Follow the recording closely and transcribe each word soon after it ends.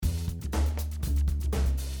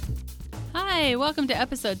Hi, welcome to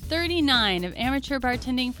episode 39 of Amateur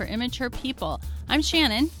Bartending for Immature People. I'm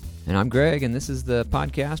Shannon. And I'm Greg, and this is the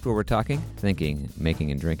podcast where we're talking, thinking,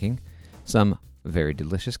 making, and drinking some very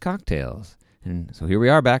delicious cocktails. And so here we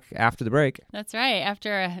are back after the break. That's right.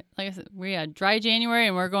 After, like I said, we had dry January,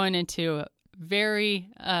 and we're going into very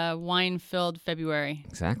wine-filled February.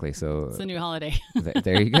 Exactly. So it's a new holiday.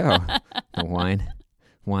 There you go. The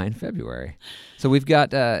wine February. So we've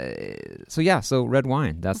got, so red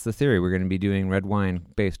wine. That's the theory. We're going to be doing red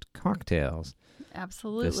wine-based cocktails.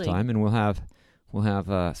 Absolutely. This time, and we'll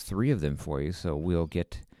have 3 of them for you, so we'll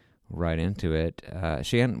get right into it.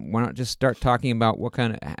 Shan, why not just start talking about what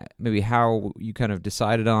kind of, maybe how you kind of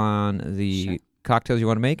decided on the cocktails you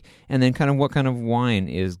want to make, and then kind of what kind of wine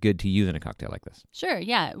is good to use in a cocktail like this. Sure,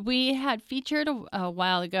 yeah. We had featured a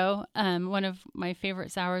while ago one of my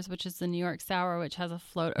favorite sours, which is the New York Sour, which has a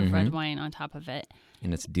float of red wine on top of it.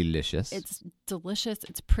 And it's delicious. It's delicious.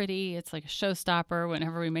 It's pretty. It's like a showstopper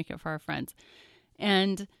whenever we make it for our friends.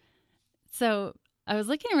 And so I was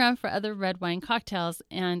looking around for other red wine cocktails,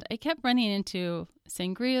 and I kept running into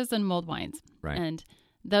sangrias and mulled wines. Right. And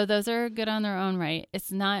though those are good on their own right,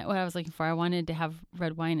 it's not what I was looking for. I wanted to have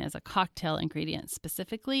red wine as a cocktail ingredient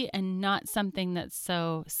specifically, and not something that's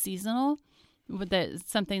so seasonal, that's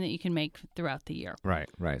something that you can make throughout the year. Right.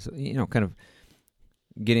 So, kind of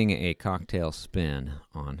getting a cocktail spin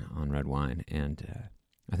on red wine, and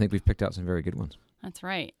I think we've picked out some very good ones. That's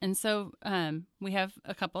right. And so we have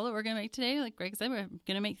a couple that we're going to make today. Like Greg said, we're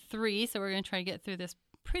going to make 3, so we're going to try to get through this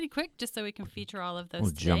pretty quick just so we can feature all of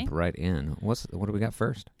those today. We'll jump right in. What do we got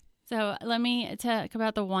first? So let me talk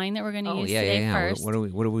about the wine that we're going to use today first. What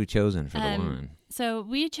have we chosen for the wine? So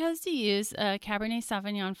we chose to use a Cabernet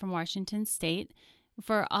Sauvignon from Washington State.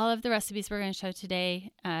 For all of the recipes we're going to show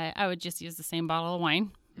today, I would just use the same bottle of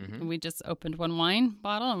wine. Mm-hmm. We just opened one wine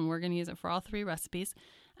bottle, and we're going to use it for all 3 recipes.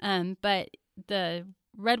 But the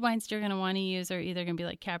red wines you're going to want to use are either going to be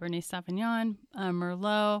like Cabernet Sauvignon,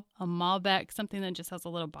 Merlot, a Malbec, something that just has a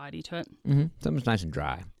little body to it. Mm-hmm. Something's nice and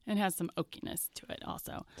dry. And has some oakiness to it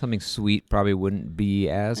also. Something sweet probably wouldn't be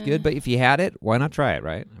as good, but if you had it, why not try it,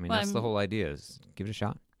 right? I mean, that's the whole idea, is give it a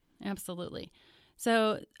shot. Absolutely.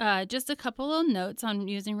 So just a couple of notes on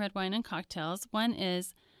using red wine in cocktails. One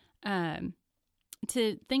is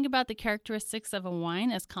to think about the characteristics of a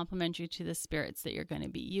wine as complementary to the spirits that you're going to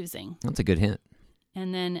be using. That's a good hint.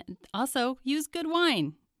 And then also use good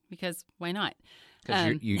wine, because why not?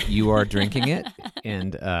 Because you are drinking it,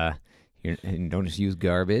 and don't just use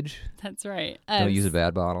garbage. That's right. Don't use a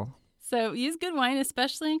bad bottle. So use good wine,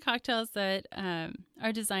 especially in cocktails that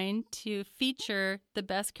are designed to feature the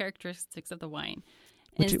best characteristics of the wine.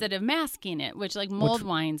 Instead of masking it, which mulled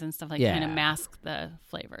wines and stuff kind of mask the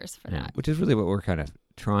flavors for that. Which is really what we're kind of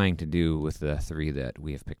trying to do with the 3 that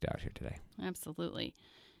we have picked out here today. Absolutely.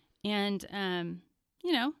 And,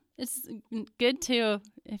 it's good to,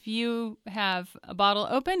 if you have a bottle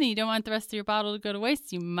open and you don't want the rest of your bottle to go to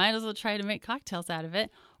waste, you might as well try to make cocktails out of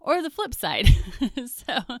it. Or the flip side.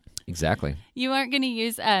 Exactly. You aren't going to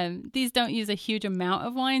use, these don't use a huge amount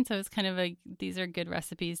of wine, so it's kind of these are good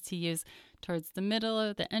recipes to use towards the middle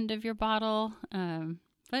or the end of your bottle.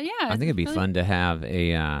 But yeah. I think it'd be fun to have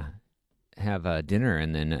a dinner,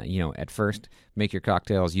 and then, at first make your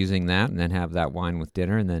cocktails using that, and then have that wine with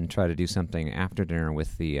dinner, and then try to do something after dinner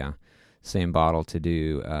with the same bottle to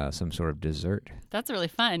do some sort of dessert. That's really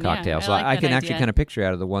fun. Cocktail. Yeah, so I can actually kind of picture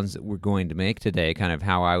out of the ones that we're going to make today, kind of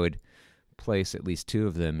how I would place at least 2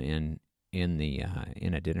 of them in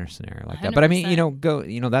a dinner scenario like 100%. that. But I mean,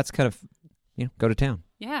 go, that's kind of, go to town.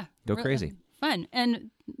 Yeah. Go crazy. Fun. And,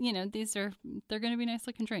 they're going to be nice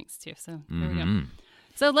looking drinks too. So here we go.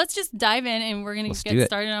 So let's just dive in, and we're going to get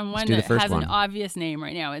started on one that has an obvious name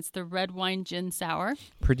right now. It's the Red Wine Gin Sour.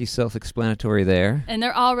 Pretty self-explanatory there. And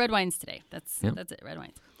they're all red wines today. That's it, red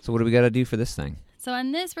wines. So what do we got to do for this thing? So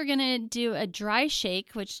on this, we're going to do a dry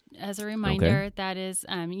shake, which, as a reminder, that is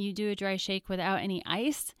you do a dry shake without any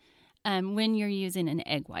ice when you're using an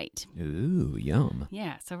egg white. Ooh, yum.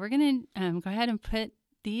 Yeah, so we're going to go ahead and put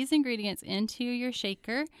these ingredients into your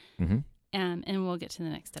shaker. Mm-hmm. And we'll get to the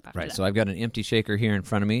next step after that. Right, so I've got an empty shaker here in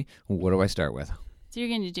front of me. What do I start with? So you're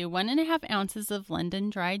going to do 1.5 ounces of London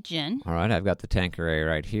Dry Gin. All right, I've got the Tanqueray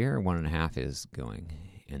right here. 1.5 is going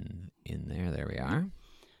in there. There we are.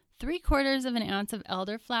 3/4 of an ounce of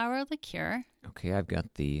elderflower liqueur. Okay, I've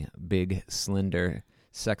got the big, slender,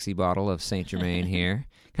 sexy bottle of Saint Germain here.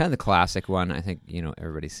 Kind of the classic one. I think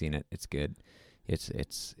everybody's seen it. It's good. It's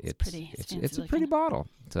pretty. It's a pretty bottle.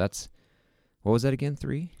 So that's, what was that again?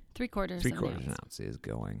 3? 3/4 of an ounce is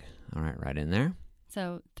going. All right in there.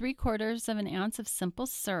 So 3/4 of an ounce of simple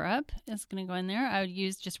syrup is going to go in there. I would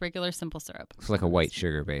use just regular simple syrup. It's like a white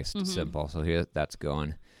sugar-based simple. So here, that's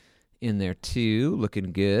going in there too.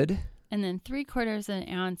 Looking good. And then 3/4 of an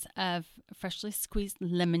ounce of freshly squeezed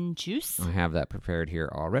lemon juice. I have that prepared here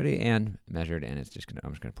already and measured, and I'm just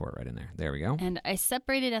gonna pour it right in there. There we go. And I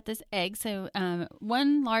separated out this egg, so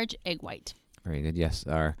 1 large egg white. Very good. Yes,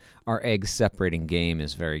 our egg separating game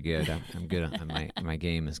is very good. I'm good on my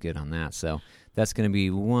game is good on that. So that's going to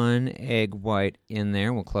be 1 egg white in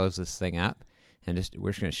there. We'll close this thing up, and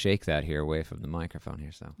we're just going to shake that here away from the microphone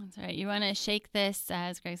here. So that's right. You want to shake this,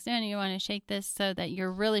 as Greg's doing. You want to shake this so that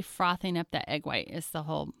you're really frothing up that egg white. Is the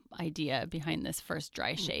whole idea behind this first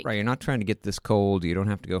dry shake. Right. You're not trying to get this cold. You don't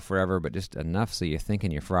have to go forever, but just enough so you're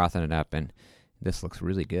thinking you're frothing it up. And this looks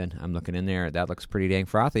really good. I'm looking in there. That looks pretty dang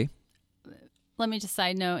frothy. Let me just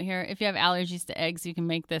side note here. If you have allergies to eggs, you can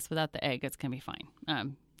make this without the egg. It's going to be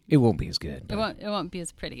fine. It won't be as good. It won't be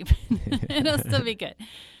as pretty, but it'll still be good.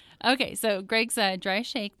 Okay, so Greg's dry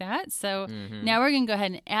shake that. So now we're going to go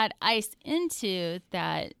ahead and add ice into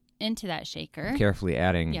that shaker. Carefully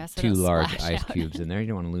adding so 2 large splash ice out. cubes in there. You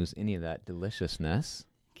don't want to lose any of that deliciousness.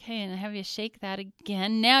 Okay, and I have you shake that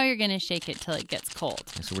again. Now you're going to shake it till it gets cold.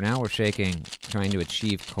 So now we're shaking, trying to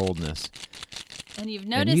achieve coldness. And you've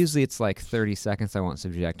noticed... And usually it's like 30 seconds. I won't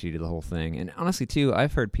subject you to the whole thing. And honestly, too,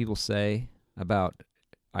 I've heard people say about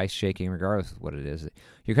ice shaking, regardless of what it is,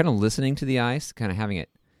 you're kind of listening to the ice, kind of having it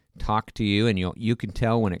talk to you, and you can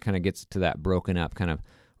tell when it kind of gets to that broken up, kind of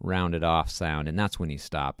rounded off sound, and that's when you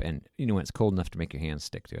stop. And when it's cold enough to make your hands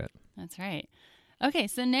stick to it. That's right. Okay,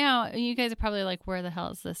 so now you guys are probably like, where the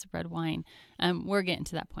hell is this red wine? We're getting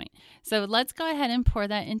to that point. So let's go ahead and pour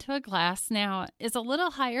that into a glass. Now, it's a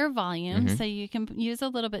little higher volume, so you can use a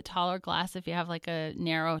little bit taller glass if you have like a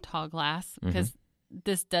narrow, tall glass, because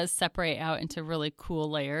this does separate out into really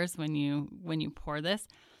cool layers when you pour this.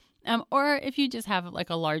 Or if you just have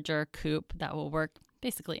like a larger coupe, that will work.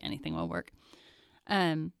 Basically, anything will work.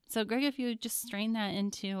 So Greg, if you just strain that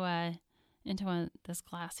into this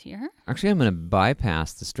glass here. Actually, I'm going to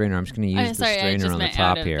bypass the strainer. I'm just going to use the strainer on the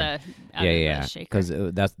top here. Yeah. Because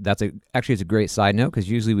it's a great side note, because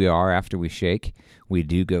usually we are, after we shake, we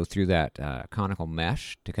do go through that conical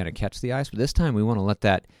mesh to kind of catch the ice. But this time we want to let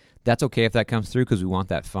that. That's okay if that comes through, because we want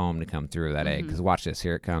that foam to come through that egg. Because watch this.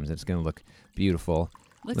 Here it comes. It's going to look beautiful.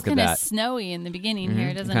 Looks kind of snowy in the beginning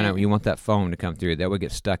here, doesn't it? You want that foam to come through. That would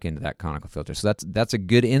get stuck into that conical filter. So that's a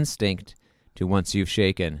good instinct to, once you've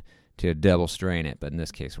shaken, to double strain it, but in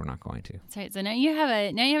this case, we're not going to. That's right. So now you have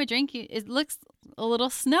a drink. It looks a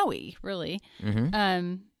little snowy, really.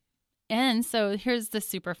 And so here's the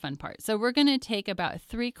super fun part. So we're going to take about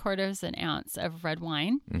 3/4 an ounce of red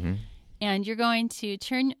wine, and you're going to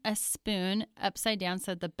turn a spoon upside down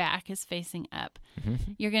so the back is facing up.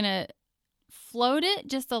 You're going to float it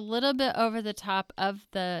just a little bit over the top of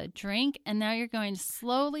the drink, and now you're going to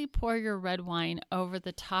slowly pour your red wine over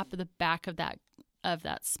the top of the back of that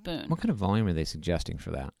spoon. What kind of volume are they suggesting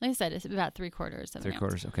for that? Like I said, it's about 3/4 of an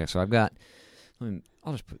ounce. Okay, so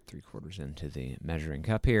I'll just put 3/4 into the measuring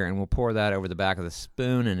cup here, and we'll pour that over the back of the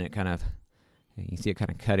spoon, and it kind of, you see it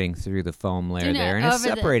kind of cutting through the foam layer there, and it's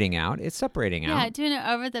separating out. Yeah, doing it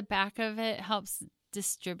over the back of it helps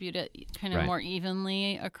distribute it kind of more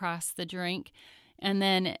evenly across the drink. And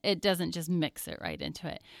then it doesn't just mix it right into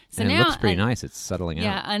it. So and now it looks pretty nice. It's settling out.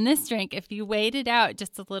 Yeah, on this drink, if you wait it out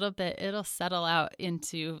just a little bit, it'll settle out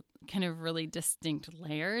into kind of really distinct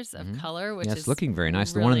layers of color, which is it's looking very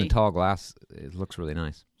nice. Really, the one in the tall glass, it looks really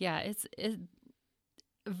nice. Yeah, it's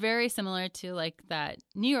very similar to like that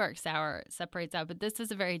New York sour separates out, but this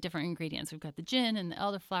is a very different ingredients. We've got the gin and the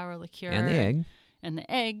elderflower liqueur. And the egg. And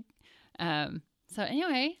the egg. So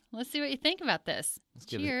anyway, let's see what you think about this.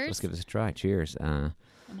 Cheers. Let's give this a try. Cheers. I'm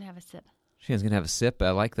going to have a sip. Shannon's going to have a sip. I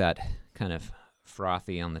like that kind of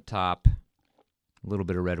frothy on the top. A little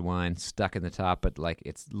bit of red wine stuck in the top, but like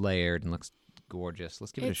it's layered and looks gorgeous.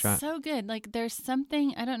 Let's give it a shot. It's so good. Like there's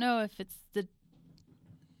something, I don't know if it's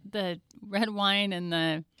the red wine and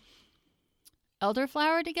the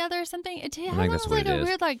elderflower together or something. It has like a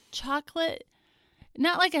weird like chocolate.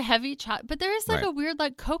 Not like a heavy chocolate, but there is like a weird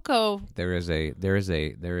like cocoa. There is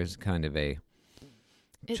kind of a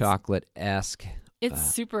chocolate-esque. It's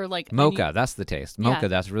super like mocha. That's the taste. Mocha.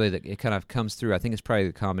 That's really it kind of comes through. I think it's probably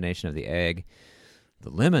the combination of the egg, the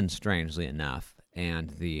lemon, strangely enough, and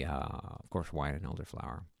the of course wine and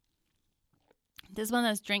elderflower. This is one of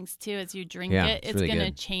those drinks too. As you drink it's really going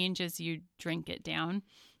to change as you drink it down,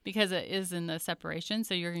 because it is in the separation.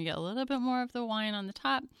 So you're going to get a little bit more of the wine on the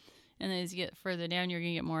top. And then as you get further down, you're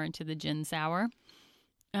going to get more into the gin sour.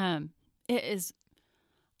 It is,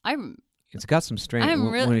 It's got some strange.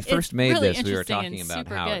 When we first made this, we were talking about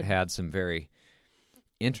how it had some very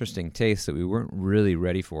interesting tastes that we weren't really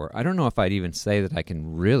ready for. I don't know if I'd even say that I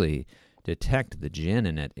can really detect the gin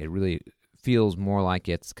in it. It really feels more like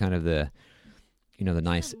it's kind of the, the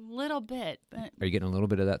nice. A little bit. But are you getting a little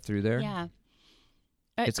bit of that through there? Yeah.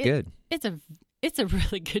 It's good. It's a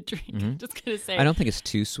really good drink. I'm just gonna say. I don't think it's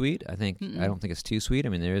too sweet. I don't think it's too sweet. I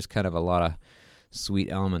mean, there is kind of a lot of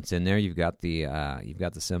sweet elements in there. You've got the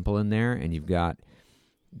simple in there, and you've got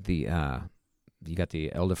the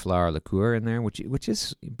elderflower liqueur in there, which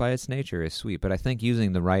is by its nature is sweet. But I think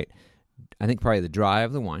using probably the dry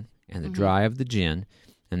of the wine and the dry of the gin,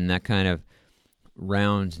 and that kind of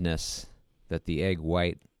roundness that the egg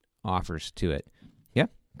white offers to it. Yeah,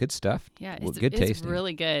 good stuff. Yeah, good tasting. It's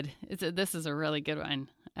really good. This is a really good one.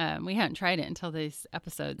 We haven't tried it until these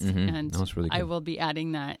episodes, and really good. I will be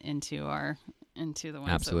adding that into the ones.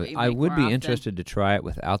 Absolutely. That we I make would more be often. interested to try it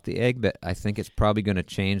without the egg, but I think it's probably going to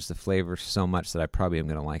change the flavor so much that I probably am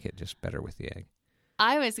going to like it just better with the egg.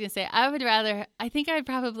 I was going to say, I think I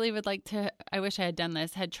probably would like to, I wish I had done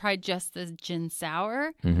this, had tried just the gin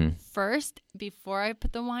sour first before I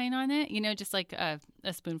put the wine on it, just like a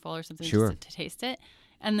spoonful or something just to taste it.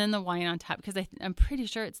 And then the wine on top, because I'm pretty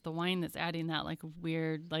sure it's the wine that's adding that like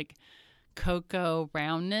weird, like cocoa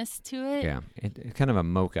roundness to it. Yeah, it's kind of a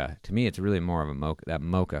mocha. To me, it's really more of a mocha, that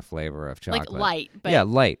mocha flavor of chocolate. Like light. But yeah,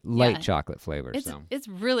 light chocolate flavor. It's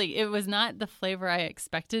really, it was not the flavor I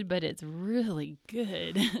expected, but it's really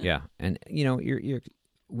good. Yeah, and you're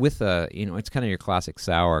with it's kind of your classic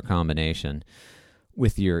sour combination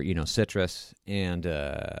with your citrus and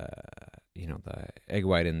the egg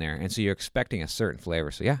white in there, and so you're expecting a certain flavor.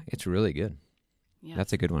 So yeah, it's really good. Yeah.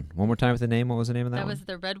 That's a good one. One more time with the name. What was the name of that one? That was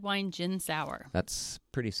the red wine gin sour. That's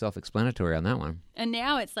pretty self-explanatory on that one. And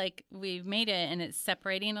now it's like we've made it and it's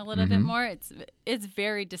separating a little bit more. It's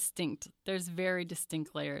very distinct. There's very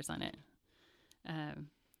distinct layers on it.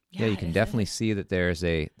 Yeah, you can definitely see that there's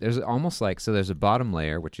almost like, so there's a bottom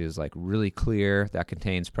layer, which is like really clear. That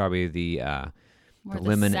contains probably the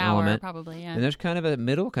lemon sour, element. Probably, yeah. And there's kind of a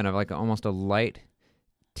middle, kind of like almost a light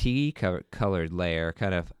tea colored layer,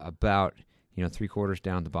 kind of about 3/4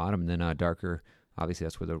 down the bottom, and then a darker. Obviously,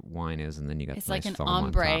 that's where the wine is, and then you got it's nice like an foam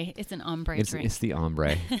ombre. on top. It's an ombre drink. It's the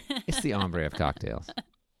ombre. It's the ombre of cocktails.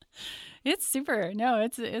 It's super. No,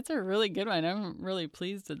 it's a really good one. I'm really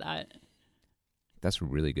pleased with that. That's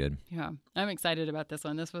really good. Yeah, I'm excited about this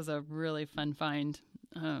one. This was a really fun find.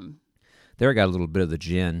 There, I got a little bit of the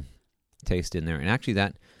gin taste in there, and actually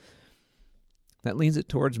that leans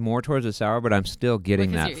it more towards the sour, but I'm still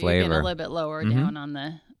getting that flavor. You're getting a little bit lower down on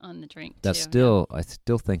the drink. That's still, I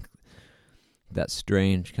still think that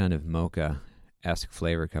strange kind of mocha-esque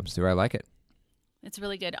flavor comes through. I like it. It's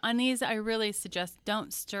really good. On these, I really suggest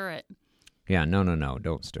don't stir it. Yeah, no,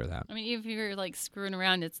 don't stir that. I mean, if you're like screwing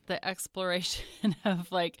around, it's the exploration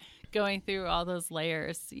of like going through all those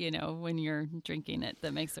layers, when you're drinking it,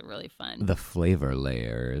 that makes it really fun. The flavor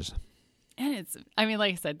layers. And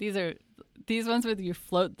like I said, these ones where you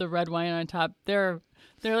float the red wine on top, they're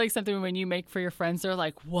like something when you make for your friends, they're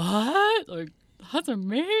like, what? Like, that's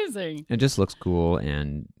amazing. It just looks cool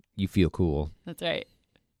and you feel cool. That's right.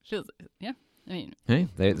 Yeah. I mean, hey,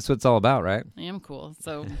 that's what it's all about, right? I am cool,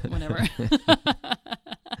 so whatever.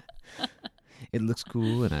 It looks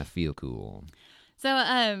cool and I feel cool.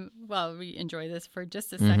 So, while we enjoy this for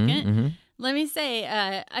just a second, let me say,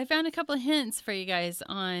 I found a couple of hints for you guys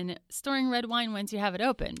on storing red wine once you have it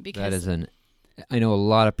open. Because I know a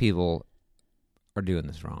lot of people are doing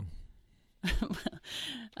this wrong.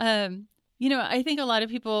 I think a lot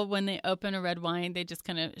of people, when they open a red wine, they just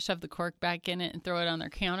kind of shove the cork back in it and throw it on their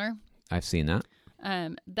counter. I've seen that.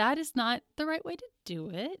 That is not the right way to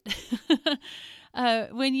do it.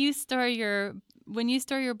 When you store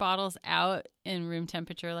your bottles out in room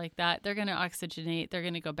temperature like that, they're going to oxygenate. They're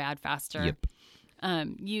going to go bad faster. Yep.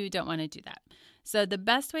 You don't want to do that. So the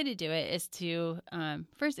best way to do it is to,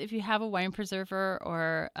 first, if you have a wine preserver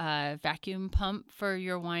or a vacuum pump for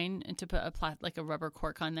your wine, and to put a rubber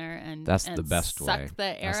cork on there and the best suck way.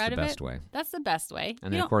 the air out of it. That's the best way. That's the best way.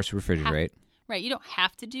 And then, of course, refrigerate. Right. You don't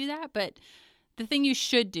have to do that, but the thing you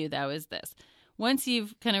should do, though, is this. Once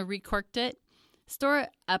you've kind of recorked it, store it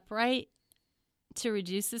upright to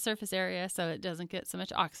reduce the surface area so it doesn't get so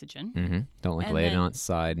much oxygen. Mm-hmm. Don't lay it on its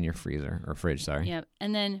side in your freezer or fridge, sorry. Yeah,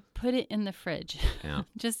 and then put it in the fridge. Yeah.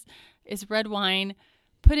 It's red wine.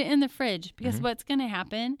 Put it in the fridge because what's going to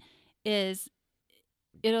happen is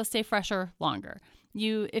it'll stay fresher longer.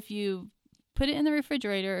 If you put it in the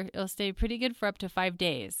refrigerator, it'll stay pretty good for up to 5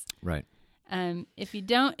 days. Right. If you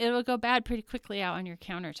don't, it will go bad pretty quickly out on your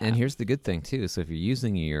countertop. And here's the good thing, too. So if you're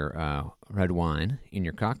using your red wine in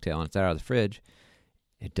your cocktail and it's out of the fridge,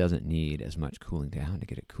 it doesn't need as much cooling down to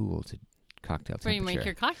get it cool to cocktail temperature. Where you make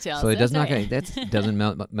your cocktails. So it doesn't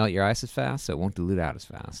melt your ice as fast, so it won't dilute out as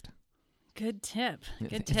fast. Good tip.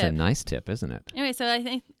 It's a nice tip, isn't it? Anyway, so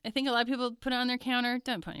I think a lot of people put it on their counter.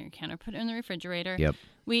 Don't put it on your counter. Put it in the refrigerator. Yep.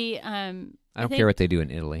 I don't care what they do in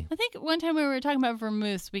Italy. I think one time we were talking about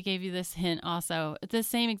vermouth, we gave you this hint also. It's the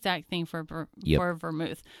same exact thing for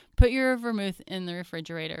vermouth. Put your vermouth in the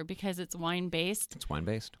refrigerator because it's wine-based. It's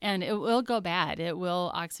wine-based. And it will go bad. It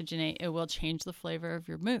will oxygenate. It will change the flavor of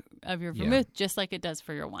your vermouth just like it does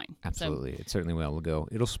for your wine. Absolutely. It certainly will.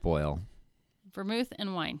 It'll spoil. Vermouth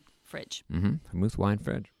and wine. Fridge. Vermouth, wine,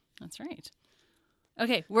 fridge. That's right.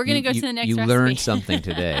 Okay, we're going to go to the next recipe. You learned something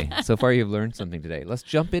today. So far, you've learned something today. Let's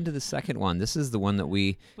jump into the second one. This is the one that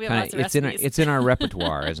we have lots of recipes. It's in our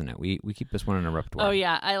repertoire, isn't it? We keep this one in our repertoire. Oh,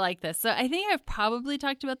 yeah. I like this. So I think I've probably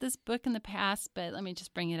talked about this book in the past, but let me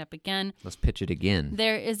just bring it up again. Let's pitch it again.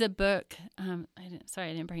 There is a book. I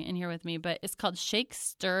didn't bring it in here with me, but it's called Shake,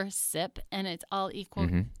 Stir, Sip, and it's all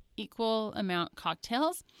equal amount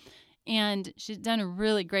cocktails. And she's done a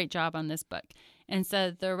really great job on this book. And so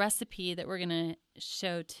the recipe that we're going to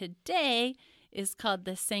show today is called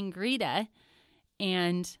the Sangrita.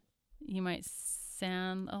 And you might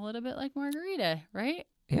sound a little bit like margarita, right?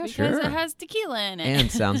 Yeah, because sure. Because it has tequila in it.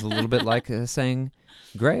 And sounds a little bit like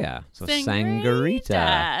sangria. So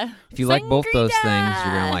sangarita. If you like both those things,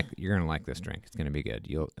 you're gonna like this drink. It's gonna be good.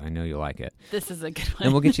 I know you'll like it. This is a good one.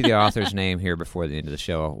 And we'll get you the author's name here before the end of the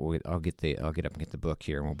show. I'll get up and get the book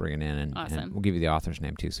here, and we'll bring it in, and we'll give you the author's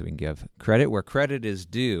name too, so we can give credit where credit is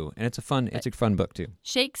due. And it's a fun book too.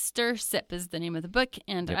 Shake, Stir, Sip is the name of the book,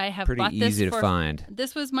 and I have pretty bought this easy to find.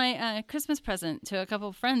 This was my Christmas present to a couple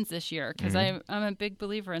of friends this year because I'm a big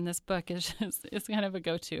believer in this book. It's kind of a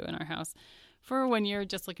go-to in our house for when you're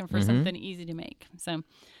just looking for something easy to make. So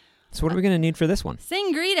what are we going to need for this one?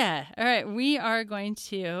 Sangrita. All right, we are going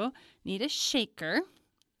to need a shaker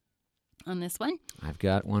on this one. I've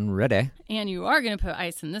got one ready. And you are going to put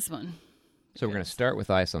ice in this one. So we're going to start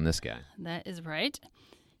with ice on this guy. That is right.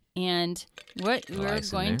 And what we're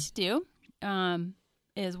going to do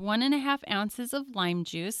is 1.5 ounces of lime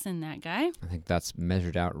juice in that guy. I think that's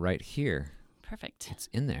measured out right here. Perfect. It's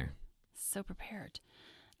in there. So prepared.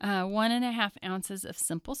 1.5 ounces of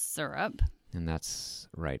simple syrup. And that's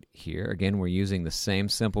right here. Again, we're using the same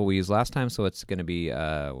simple we used last time, so it's going to be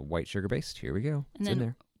white sugar based. Here we go. It's in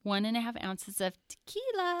there. 1.5 ounces of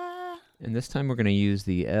tequila. And this time we're going to use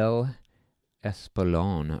the El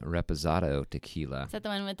Espolón Reposado tequila. Is that the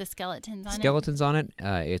one with the skeletons on it? Skeletons on it.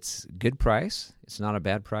 It's good price. It's not a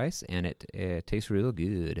bad price, and it tastes real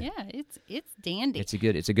good. Yeah, it's dandy. It's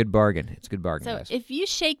a good bargain. It's a good bargain, so guys. If you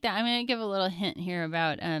shake that, I'm going to give a little hint here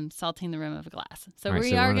about salting the rim of a glass. So All right,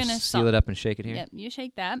 we are going to seal it up and shake it here. Yep, you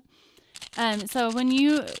shake that. So when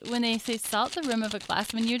they say salt the rim of a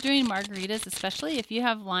glass, when you're doing margaritas, especially if you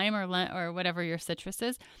have lime or whatever your citrus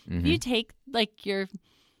is, if you take like your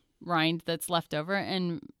rind that's left over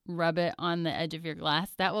and rub it on the edge of your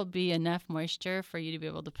glass, that will be enough moisture for you to be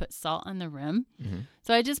able to put salt on the rim.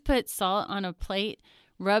 So I just put salt on a plate,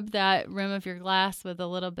 rub that rim of your glass with a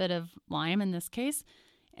little bit of lime in this case,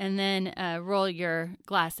 and then roll your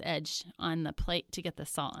glass edge on the plate to get the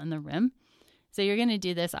salt on the rim. So you're going to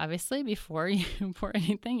do this obviously before you pour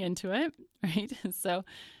anything into it, right? So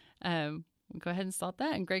go ahead and salt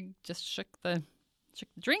that, and Greg just shook the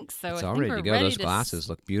drink, so it's I all think ready to go. Those glasses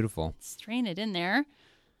look beautiful. Strain it in there.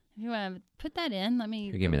 If you want to put that in, let me...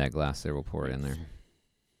 Here, give me that glass there. We'll pour it in there.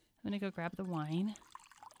 I'm going to go grab the wine.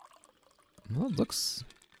 Well, it looks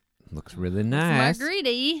really nice. It's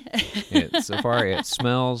margarita-y. So far, it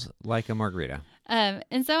smells like a margarita.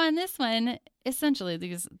 And so on this one, essentially,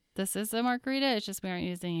 this is a margarita. It's just we aren't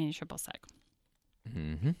using any triple sec.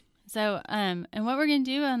 So, and what we're going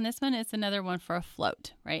to do on this one is another one for a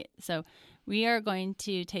float, right? So we are going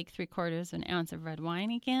to take 3/4 ounce of red wine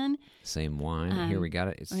again. Same wine. Here we got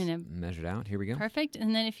it. It's measured out. Here we go. Perfect.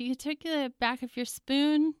 And then if you took the back of your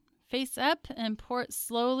spoon face up and pour it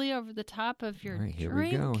slowly over the top of your drink.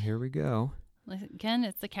 Here we go. Again,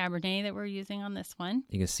 it's the Cabernet that we're using on this one.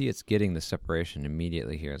 You can see it's getting the separation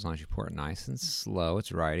immediately here. As long as you pour it nice and slow,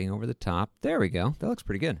 it's riding over the top. There we go. That looks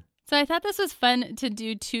pretty good. So I thought this was fun to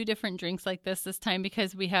do 2 different drinks like this time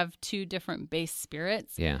because we have 2 different base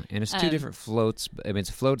spirits. Yeah, and it's 2 different floats. I mean, it's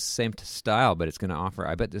floats same style, but it's going to offer,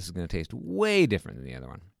 I bet this is going to taste way different than the other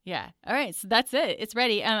one. Yeah. All right, so that's it. It's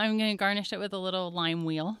ready. I'm going to garnish it with a little lime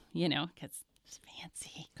wheel, because it's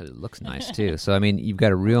fancy. Because it looks nice, too. So, I mean, you've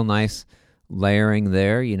got a real nice layering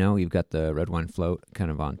there. You've got the red wine float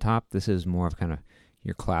kind of on top. This is more of kind of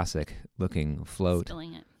your classic looking float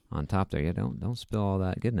Spilling it. on top there. Yeah, don't spill all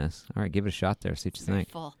that goodness. All right, give it a shot there. See what you Very think.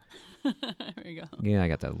 full. There we go. Yeah, I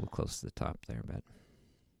got that a little close to the top there, but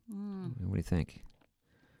what do you think?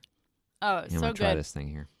 Oh, it's I'm so gonna good. try this thing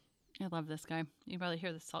here. I love this guy. You probably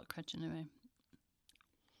hear the salt crunching in me.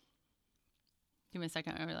 Give me a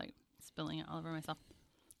second. I'm like spilling it all over myself.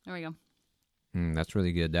 There we go. That's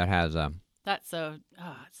really good. That has That's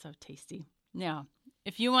it's so tasty. Now,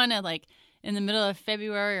 if you want to in the middle of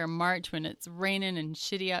February or March when it's raining and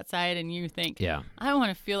shitty outside and you think, I want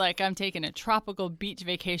to feel like I'm taking a tropical beach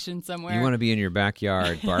vacation somewhere. You want to be in your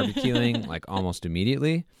backyard barbecuing almost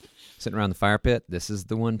immediately, sitting around the fire pit. This is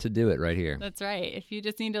the one to do it right here. That's right. If you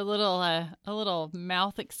just need a little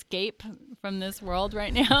mouth escape from this world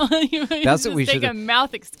right now, That's what we should take a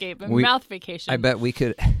mouth escape, mouth vacation. I bet we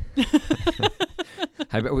could.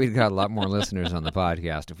 I bet we'd got a lot more listeners on the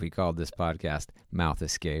podcast if we called this podcast Mouth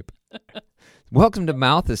Escape. Welcome to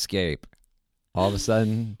Mouth Escape. All of a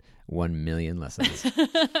sudden, 1 million listens.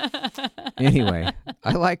 Anyway,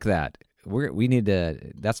 I like that. We need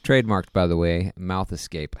to. That's trademarked, by the way. Mouth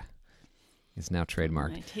Escape. It's now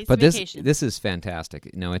trademarked. But this is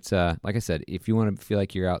fantastic. It's like I said, if you want to feel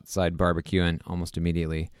like you're outside barbecuing almost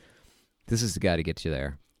immediately, this is the guy to get you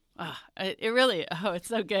there. It really, it's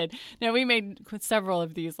so good. Now, we made several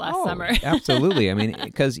of these last summer. Absolutely. I mean,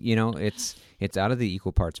 because, it's out of the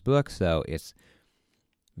Equal Parts book, so it's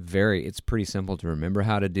pretty simple to remember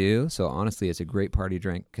how to do. So, honestly, it's a great party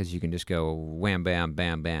drink because you can just go wham, bam,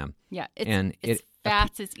 bam, bam. Yeah, it's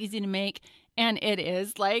fast, it's easy to make, and it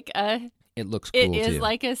is like it looks cool, It is too.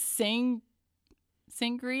 like a sangria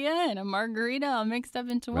and a margarita all mixed up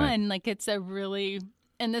into one. Like, it's a really...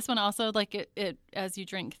 And this one also, it as you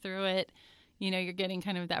drink through it, you're getting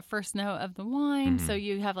kind of that first note of the wine. Mm-hmm. So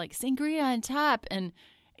you have sangria on top. And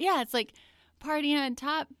yeah, it's like party on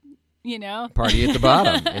top, Party at the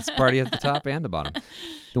bottom. It's party at the top and the bottom.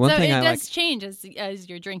 The one thing it does change as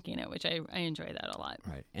you're drinking it, which I enjoy that a lot.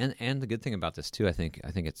 Right. And the good thing about this too, I think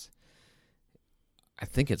it's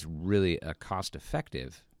really a cost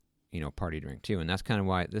effective, party drink too. And that's kind of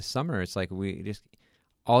why this summer it's like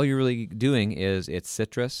all you're really doing is it's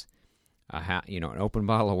citrus, an open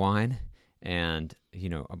bottle of wine, and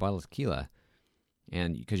a bottle of tequila,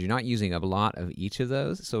 and because you're not using a lot of each of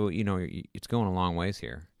those, so it's going a long ways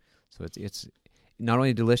here. So it's not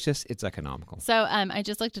only delicious, it's economical. So I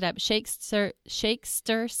just looked it up. Shake,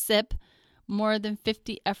 Stir, Sip, More Than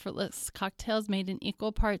 50 Effortless Cocktails Made in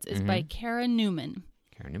Equal Parts is by Cara Newman.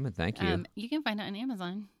 Cara Newman, thank you. You can find it on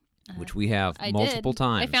Amazon. Which we have multiple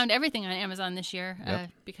times. I found everything on Amazon this year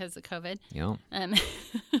because of COVID. Yeah. And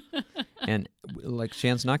like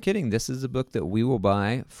Shan's not kidding. This is a book that we will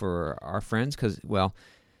buy for our friends because, well,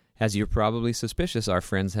 as you're probably suspicious, our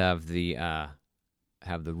friends have the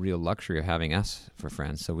real luxury of having us for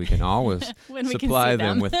friends, so we can always supply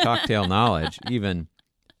them with cocktail knowledge, even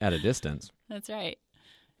at a distance. That's right.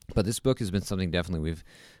 But this book has been something definitely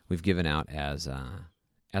we've given out as a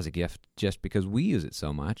gift just because we use it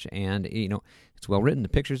so much. And, it's well written. The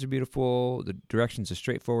pictures are beautiful. The directions are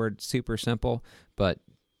straightforward, super simple. But,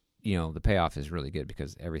 the payoff is really good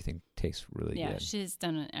because everything tastes really good. Yeah, she's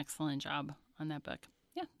done an excellent job on that book.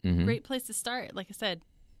 Yeah, mm-hmm. Great place to start. Like I said,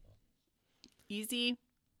 easy,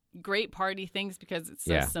 great party things because it's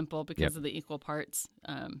so simple because of the equal parts.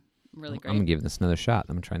 Really great. I'm going to give this another shot.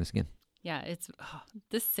 I'm going to try this again. Yeah,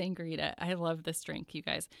 this sangria. I love this drink, you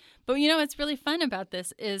guys. But what's really fun about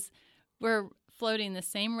this is we're floating the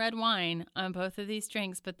same red wine on both of these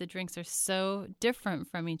drinks, but the drinks are so different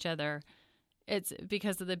from each other. It's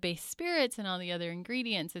because of the base spirits and all the other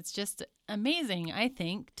ingredients. It's just amazing, I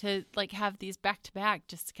think, to have these back to back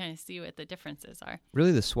just to kind of see what the differences are.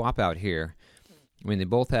 Really, the swap out here. I mean, they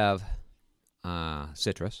both have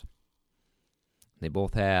citrus. They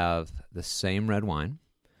both have the same red wine.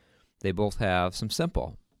 They both have some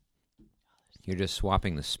simple. You're just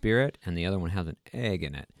swapping the spirit, and the other one has an egg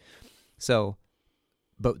in it. So,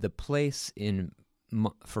 but the place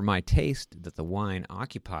for my taste that the wine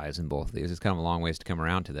occupies in both of these, it's kind of a long ways to come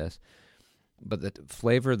around to this, but the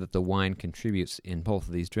flavor that the wine contributes in both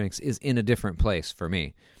of these drinks is in a different place for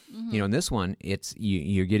me. Mm-hmm. In this one, it's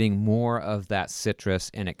you're getting more of that citrus,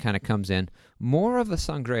 and it kind of comes in more of a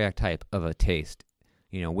sangria type of a taste,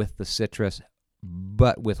 with the citrus,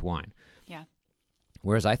 but with wine. Yeah.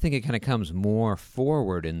 Whereas I think it kind of comes more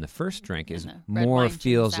forward in the first drink, is more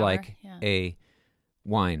feels like a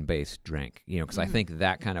wine-based drink, because I think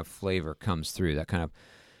that kind of flavor comes through, the kind of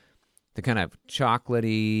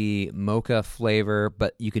chocolatey mocha flavor,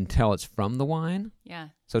 but you can tell it's from the wine. Yeah.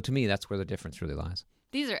 So to me, that's where the difference really lies.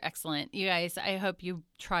 These are excellent. You guys, I hope you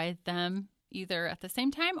try them either at the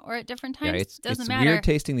same time or at different times. Yeah, Doesn't it's matter. weird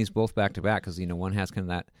tasting these both back to back because, one has kind of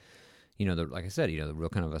that, like I said, the real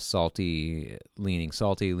kind of a salty leaning,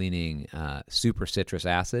 super citrus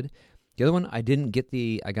acid. The other one, I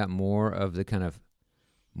got more of the kind of,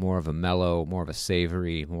 more of a mellow, more of a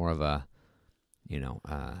savory, more of a,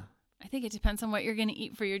 I think it depends on what you're going to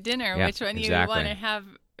eat for your dinner, yeah, which one exactly. you want to have,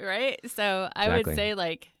 right? So I would say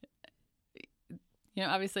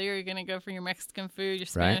obviously you're going to go for your Mexican food, your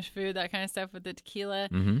Spanish food, that kind of stuff with the tequila,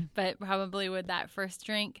 but probably with that first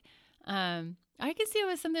drink, I could see it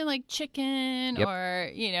with something like chicken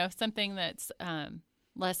or, something that's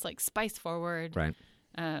less like spice forward. Right.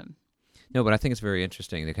 No, but I think it's very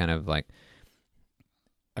interesting to kind of like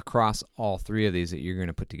across all three of these that you're going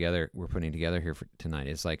to we're putting together here for tonight.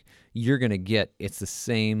 It's like you're going to get, it's the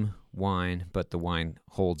same wine, but the wine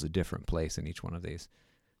holds a different place in each one of these.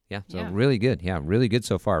 Yeah, so really good. Yeah, really good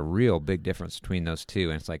so far. Real big difference between those two.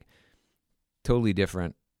 And it's like totally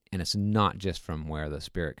different. And it's not just from where the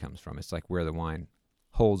spirit comes from. It's like where the wine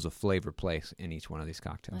holds a flavor place in each one of these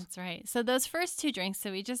cocktails. That's right. So those first two drinks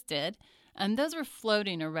that we just did, those were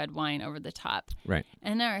floating a red wine over the top. Right.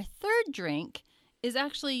 And our third drink is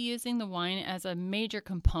actually using the wine as a major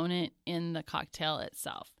component in the cocktail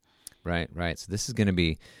itself. Right. So this is going to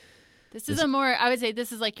be... This is I would say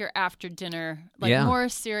this is like your after dinner, more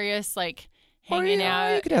serious, like hanging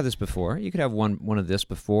out. You could have this before. You could have one of this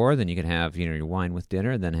before, then you could have, your wine with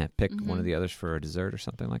dinner, then pick one of the others for a dessert or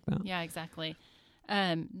something like that. Yeah, exactly.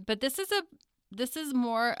 But this is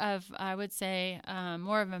more of, I would say,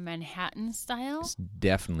 more of a Manhattan style. It's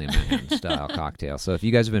definitely a Manhattan style cocktail. So if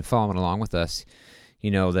you guys have been following along with us,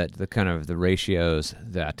 you know that the kind of the ratios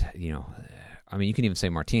that, you can even say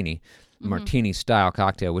martini style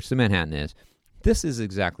cocktail, which the Manhattan is. This is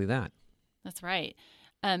exactly that. That's right.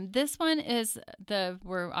 This one is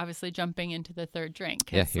we're obviously jumping into the third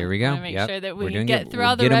drink. Yeah, here we go. I want to make sure that we get through we'll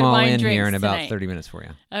all the red wine drinks here in about tonight. 30 minutes for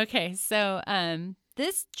you. Okay, so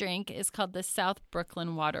this drink is called the South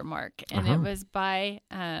Brooklyn Watermark, and it was by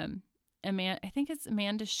I think it's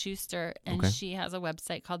Amanda Schuster, and she has a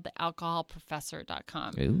website called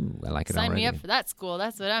thealcoholprofessor.com. Ooh, I like it Sign already. me up for that school.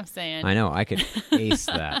 That's what I'm saying. I know. I could ace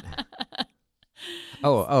that.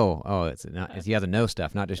 It's you have to know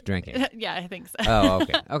stuff, not just drinking. Yeah, I think so. Oh,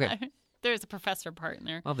 okay. There's a professor part in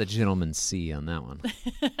there. I'll have the gentleman C on that one.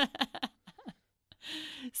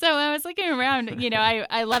 So I was looking around,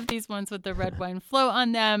 I love these ones with the red wine float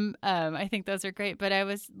on them. I think those are great, but I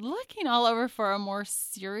was looking all over for a more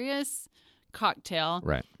serious cocktail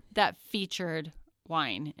that featured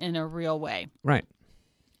wine in a real way. Right.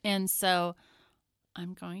 And so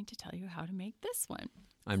I'm going to tell you how to make this one.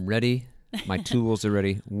 I'm ready. My tools are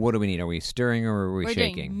ready. What do we need? Are we stirring or are we shaking?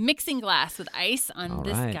 We're doing mixing glass with ice on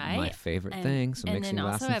this guy. My favorite thing. So mixing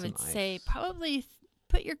glass and some ice. And then also I would say probably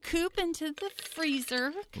put your coupe into the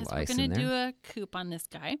freezer because we're going to do a coupe on this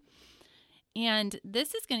guy. And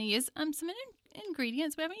this is going to use some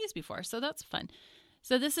ingredients we haven't used before, so that's fun.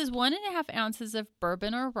 So this is 1.5 ounces of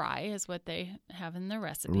bourbon or rye is what they have in the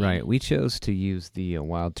recipe. Right. We chose to use the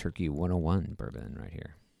Wild Turkey 101 bourbon right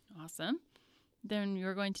here. Awesome. Then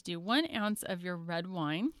you're going to do 1 ounce of your red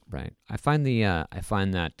wine. Right. I find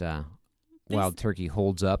that Wild Turkey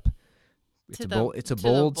holds up. It's a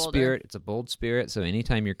bold spirit. It's a bold spirit. So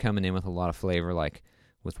anytime you're coming in with a lot of flavor, like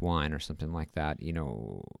with wine or something like that,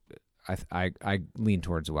 I lean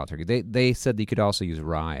towards the Wild Turkey. They said that you could also use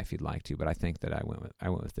rye if you'd like to, but I think that I went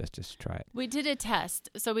with this just to try it. We did a test.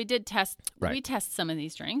 So we did test. Right. We test some of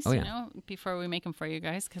these drinks, before we make them for you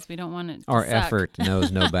guys because we don't want it to Our suck. effort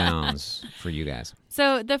knows no bounds for you guys.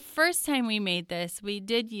 So the first time we made this, we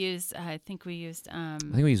did use. I think we used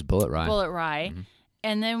Bullet Rye. Bullet Rye. Mm-hmm.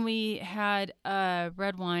 And then we had a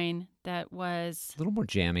red wine that was a little more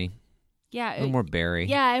jammy. Yeah. A little more berry.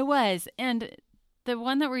 Yeah, it was. And the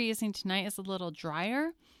one that we're using tonight is a little drier.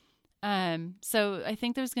 So I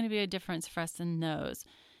think there's going to be a difference for us in those.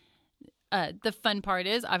 The fun part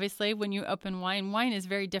is, obviously, when you open wine is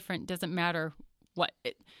very different. Doesn't matter what.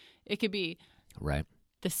 It could be right.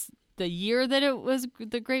 The year that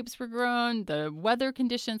the grapes were grown, the weather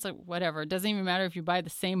conditions, like whatever. It doesn't even matter if you buy the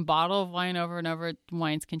same bottle of wine over and over.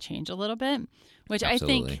 Wines can change a little bit, which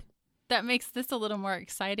Absolutely. I think that makes this a little more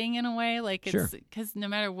exciting in a way. Like it's because no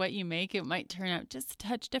matter what you make, it might turn out just a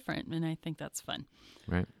touch different, and I think that's fun.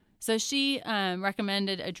 Right. So she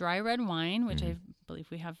recommended a dry red wine, which I believe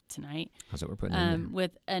we have tonight. That's what we're putting in there.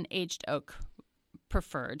 With an aged oak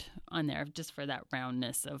preferred on there, just for that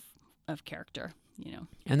roundness of character.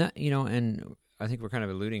 And that, and I think we're kind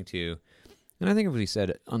of alluding to, and I think if we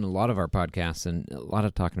said on a lot of our podcasts and a lot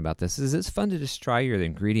of talking about this, is it's fun to just try your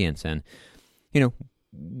ingredients. And,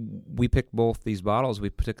 we picked both these bottles. We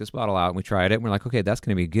took this bottle out and we tried it. And we're like, okay, that's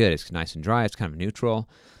going to be good. It's nice and dry. It's kind of neutral.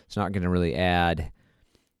 It's not going to really add,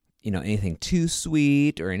 anything too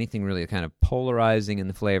sweet or anything really kind of polarizing in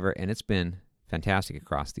the flavor. And it's been fantastic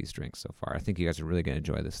across these drinks so far. I think you guys are really going to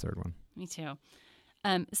enjoy this third one. Me too.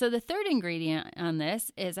 So the third ingredient on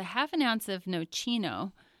this is a half an ounce of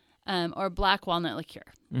Nocino, or black walnut liqueur.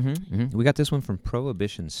 We got this one from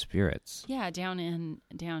Prohibition Spirits. Yeah, down in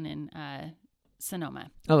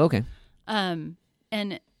Sonoma. Oh, okay.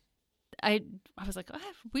 And I was like,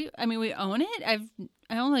 we own it.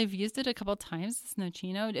 I only have used it a couple times. This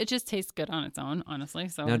Nocino, it just tastes good on its own, honestly.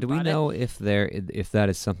 So now, do we know if that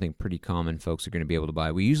is something pretty common folks are going to be able to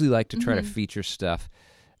buy? We usually like to try to feature stuff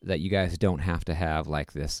that you guys don't have to have,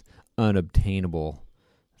 like this unobtainable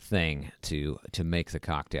thing to make the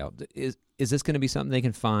cocktail. Is this going to be something they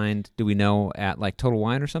can find? Do we know at like Total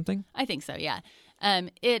Wine or something? I think so. Yeah.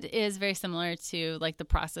 It is very similar to like the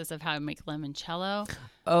process of how to make limoncello.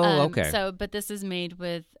 Oh, okay. So, but this is made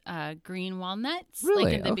with green walnuts, really?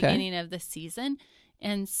 Like at the beginning of the season,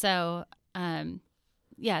 and so,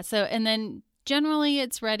 yeah. So, and then generally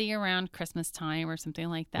it's ready around Christmas time or something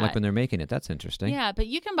like that. Like when they're making it. That's interesting. Yeah, but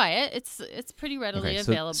you can buy it. It's pretty readily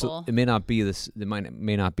available. So it may not be this. It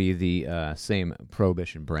may not be the same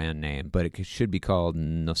Prohibition brand name, but it should be called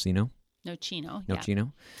Nocino. Nocino. Yeah.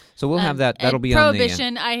 So we'll have that. That'll be on the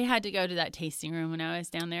Prohibition. I had to go to that tasting room when I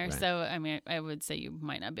was down there, right. So I mean, I would say you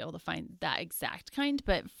might not be able to find that exact kind,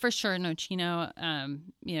 but for sure, Nocino.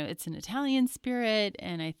 It's an Italian spirit,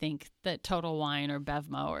 and I think that Total Wine or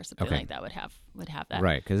Bevmo or something like that would have that.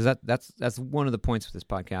 Right, because that's one of the points with this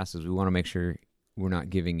podcast is we want to make sure we're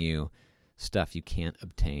not giving you stuff you can't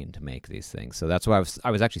obtain to make these things. So that's why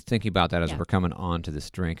I was actually thinking about that as we're coming on to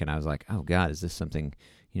this drink, and I was like, oh God, is this something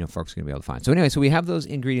folks are going to be able to find? So anyway, so we have those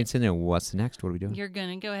ingredients in there. What's next? What are we doing? You're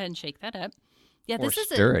going to go ahead and shake that up. Yeah, or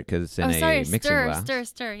stir it because it's in a mixing glass.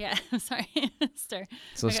 Stir. Yeah, I'm sorry. Stir.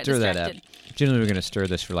 So stir that up. Generally, we're going to stir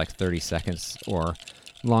this for like 30 seconds or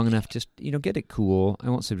long enough. Just, get it cool. I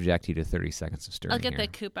won't subject you to 30 seconds of stirring. I'll get the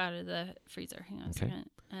coupe out of the freezer. Hang on a second.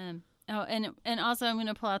 And also I'm going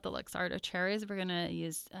to pull out the Luxardo cherries. We're going to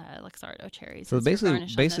use Luxardo cherries. So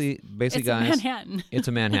basically, it's guys, Manhattan. It's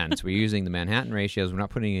a Manhattan. So we're using the Manhattan ratios. We're not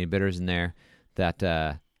putting any bitters in there. That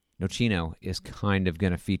Nocino is kind of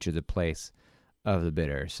going to feature the place of the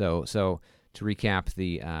bitter. So to recap,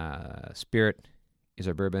 the spirit is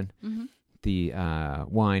our bourbon. Mm-hmm. The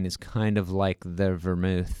wine is kind of like the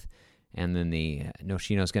vermouth, and then the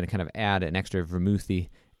Nocino is going to kind of add an extra vermouthy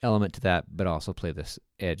element to that, but also play this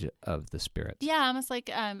edge of the spirit. Yeah, almost like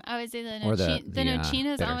I would say the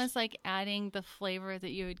Nocino is almost like adding the flavor that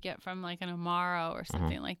you would get from like an Amaro or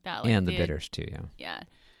something like that. Like and the bitters too, yeah.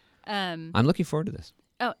 I'm looking forward to this.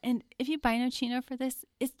 Oh, and if you buy Nocino for this,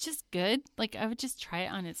 it's just good. Like I would just try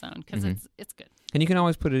it on its own because it's good. And you can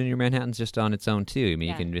always put it in your Manhattans just on its own too. I mean,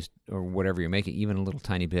 you can just, or whatever you're making, even a little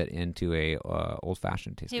tiny bit into a old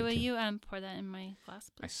fashioned taste. Hey, will you pour that in my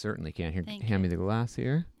glass, please? I certainly can. Here, hand me the glass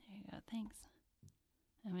here. There you go. Thanks.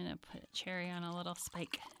 I'm gonna put cherry on a little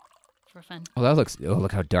spike for fun. Oh, that looks. Oh,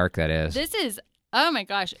 look how dark that is. This is. Oh my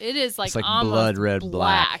gosh! It is like, it's like almost blood red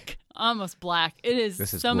black. Almost black. It is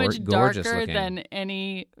so much darker than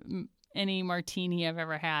any martini I've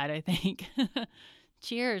ever had, I think.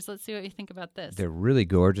 Cheers. Let's see what you think about this. They're really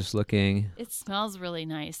gorgeous looking. It smells really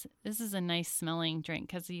nice. This is a nice smelling drink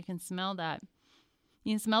because you can smell that.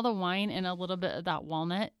 You can smell the wine and a little bit of that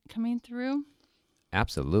walnut coming through.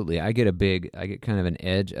 Absolutely. I get kind of an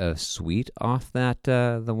edge of sweet off that,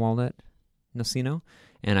 the walnut Nocino.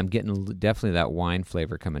 And I'm getting definitely that wine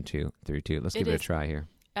flavor coming through too. Let's give it a try here.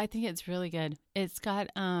 I think it's really good. It's got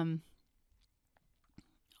all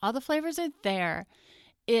the flavors are there.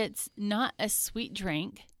 It's not a sweet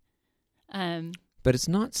drink. But it's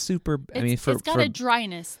not super. It's got a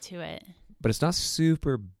dryness to it. But it's not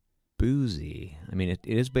super boozy. I mean, it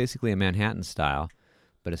is basically a Manhattan style,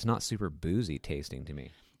 but it's not super boozy tasting to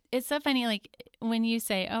me. It's so funny, like when you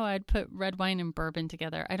say, "Oh, I'd put red wine and bourbon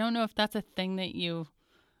together." I don't know if that's a thing that you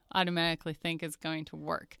automatically think is going to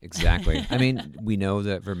work. Exactly. I mean, we know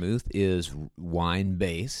that vermouth is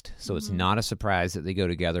wine-based, so it's not a surprise that they go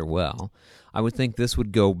together well. I would think this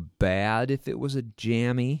would go bad if it was a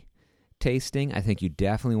jammy tasting. I think you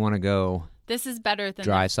definitely want to go... This is better than...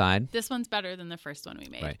 Dry side. This one's better than the first one we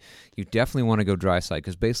made. Right. You definitely want to go dry side,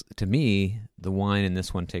 because to me, the wine in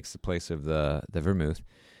this one takes the place of the vermouth,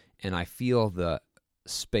 and I feel the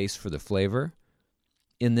space for the flavor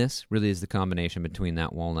in this really is the combination between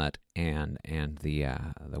that walnut and the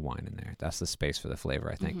wine in there. That's the space for the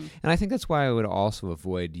flavor, I think. And I think that's why I would also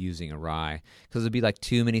avoid using a rye, because it'd be like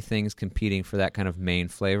too many things competing for that kind of main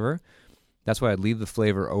flavor. that's why I'd leave the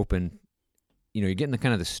flavor open. You know, you're getting the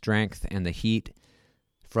kind of the strength and the heat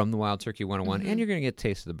from the Wild Turkey 101, and you're going to get a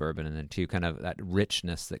taste of the bourbon, and then too kind of that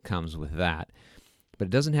richness that comes with that. But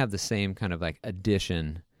it doesn't have the same kind of like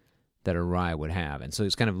addition that a rye would have. And so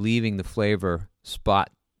it's kind of leaving the flavor spot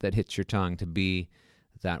that hits your tongue to be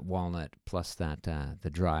that walnut plus that the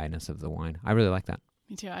dryness of the wine. I really like that.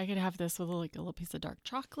 Me too. I could have this with a little piece of dark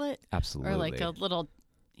chocolate. Absolutely. Or like a little,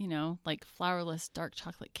 like flourless dark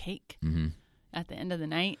chocolate cake at the end of the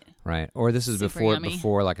night. Right. Or this is Super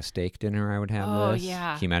before like a steak dinner I would have this. Oh,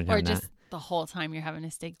 yeah. Can you imagine or having just that? the whole time you're having a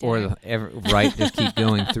steak dinner. Or just keep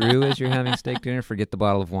going through as you're having steak dinner. Forget the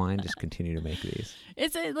bottle of wine. Just continue to make these.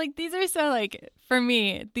 It's like these are so like, for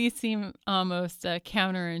me, these seem almost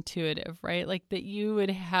counterintuitive, right? Like that you would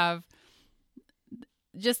have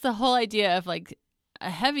just the whole idea of like a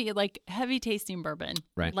heavy tasting bourbon,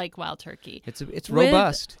 right? Like Wild Turkey. It's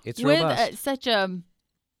robust. It's robust. With such a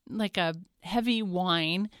heavy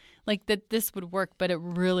wine, like that this would work, but it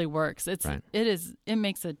really works. It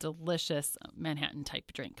makes a delicious Manhattan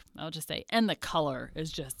type drink, I'll just say. And the color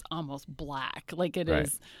is just almost black. Like it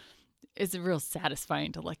is. It's real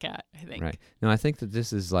satisfying to look at, I think. Right. No, I think that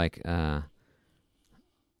this is like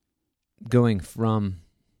going from,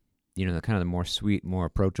 the kind of the more sweet, more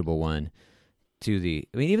approachable one to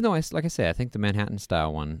even though like I say, I think the Manhattan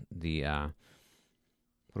style one, the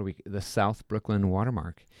South Brooklyn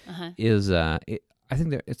Watermark is, I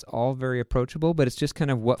think that it's all very approachable, but it's just kind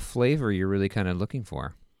of what flavor you're really kind of looking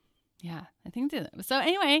for. Yeah, I think so.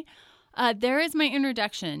 Anyway, there is my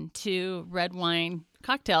introduction to red wine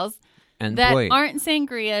cocktails that aren't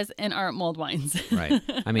sangrias and aren't mulled wines. Right.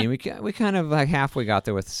 I mean, we kind of like halfway got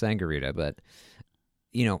there with the Sangarita, but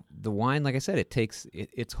the wine, like I said,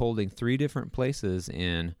 it's holding 3 different places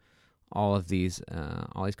in all these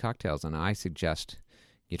cocktails, and I suggest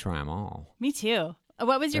you try them all. Me too.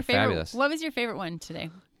 What was your favorite? Fabulous. What was your favorite one today?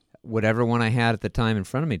 Whatever one I had at the time in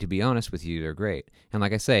front of me, to be honest with you, they're great. And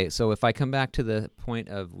like I say, so if I come back to the point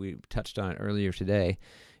of, we touched on it earlier today,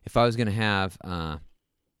 if I was going to have,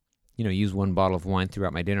 use one bottle of wine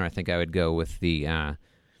throughout my dinner, I think I would go with I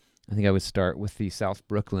would start with the South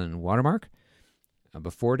Brooklyn Watermark.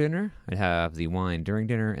 Before dinner, I'd have the wine during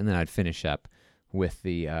dinner, and then I'd finish up with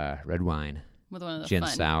the red wine. With one of the gin fun.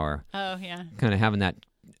 Sour. Oh, yeah. Kind of having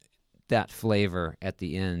that flavor at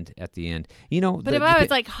the end. But if I was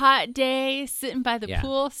like hot day, sitting by the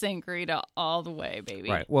pool, Sangarita all the way, baby.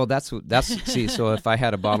 Right. Well, that's see. So if I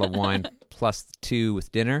had a bottle of wine plus 2 with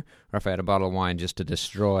dinner, or if I had a bottle of wine just to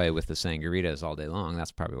destroy with the Sangaritas all day long,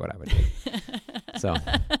 that's probably what I would do. So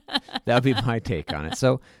that would be my take on it.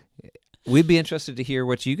 So we'd be interested to hear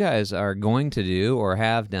what you guys are going to do or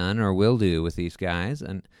have done or will do with these guys,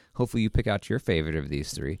 and hopefully you pick out your favorite of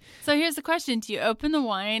these 3. So here's the question. Do you open the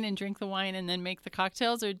wine and drink the wine and then make the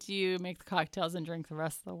cocktails, or do you make the cocktails and drink the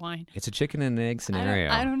rest of the wine? It's a chicken and egg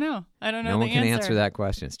scenario. I don't know. No one can answer that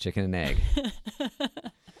question. It's chicken and egg.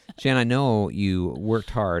 Jan, I know you worked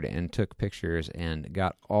hard and took pictures and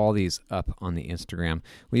got all these up on the Instagram.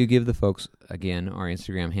 Will you give the folks, again, our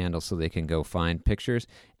Instagram handle so they can go find pictures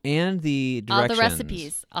and the directions? All the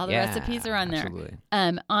recipes. All the recipes are on absolutely.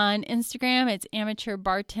 There. On Instagram, it's amateur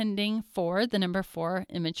bartending 4, the number 4,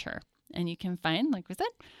 immature. And you can find, like we said,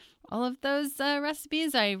 all of those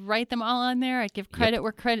recipes. I write them all on there. I give credit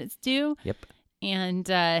where credit's due. Yep.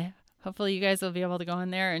 And hopefully you guys will be able to go on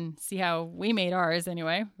there and see how we made ours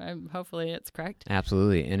anyway. Hopefully it's correct.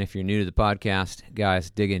 Absolutely. And if you're new to the podcast, guys,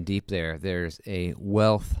 dig in deep there. There's a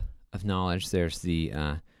wealth of knowledge. There's the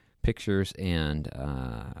pictures and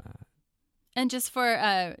just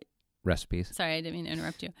for recipes. Sorry, I didn't mean to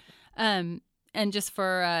interrupt you. And just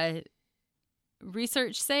for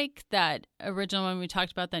research sake, that original one we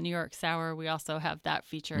talked about, that New York Sour, we also have that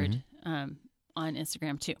featured on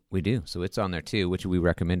Instagram too. We do. So it's on there too, which we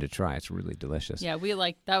recommend to try. It's really delicious. Yeah,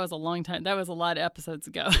 that was a long time. That was a lot of episodes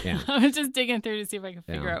ago. Yeah. I was just digging through to see if I could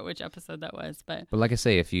figure out which episode that was. But like I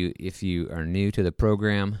say, if you are new to the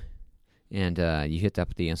program and you hit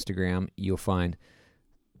up the Instagram, you'll find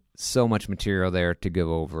so much material there to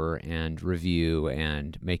go over and review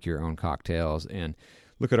and make your own cocktails and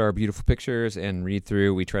look at our beautiful pictures and read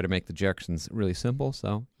through. We try to make the directions really simple,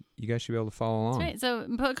 so you guys should be able to follow along. That's right. So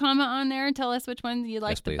put a comment on there and tell us which one you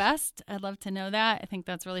like the best. I'd love to know that. I think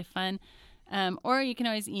that's really fun. Or you can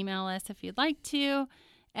always email us if you'd like to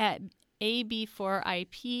at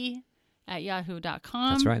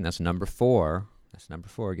ab4ip@yahoo.com. That's right. And that's number 4. That's number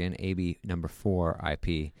 4 again,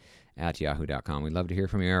 ab4ip@yahoo.com. We'd love to hear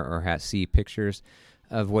from you or see pictures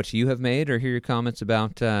of what you have made or hear your comments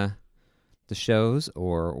about the shows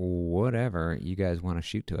or whatever you guys want to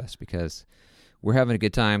shoot to us, because we're having a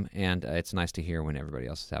good time, and it's nice to hear when everybody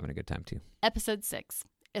else is having a good time too. Episode 6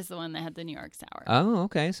 is the one that had the New York Sour. Oh,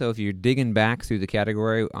 okay. So if you're digging back through the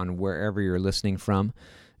category on wherever you're listening from,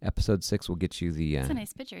 episode 6 will get you the It's a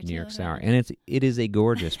nice picture, New York too. Sour. And it is a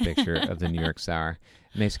gorgeous picture of the New York Sour.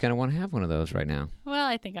 It makes you kind of want to have one of those right now. Well,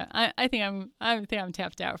 I think I'm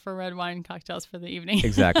tapped out for red wine cocktails for the evening.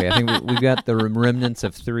 Exactly. I think we've got the remnants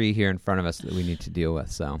of 3 here in front of us that we need to deal with.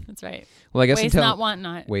 So That's right. Well, I guess Waste not, want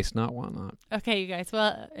not. Waste not, want not. Okay, you guys.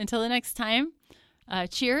 Well, until the next time,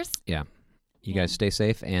 cheers. Yeah. You guys stay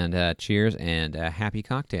safe, and cheers, and happy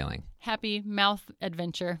cocktailing. Happy mouth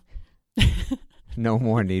adventure. No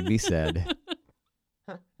more need be said.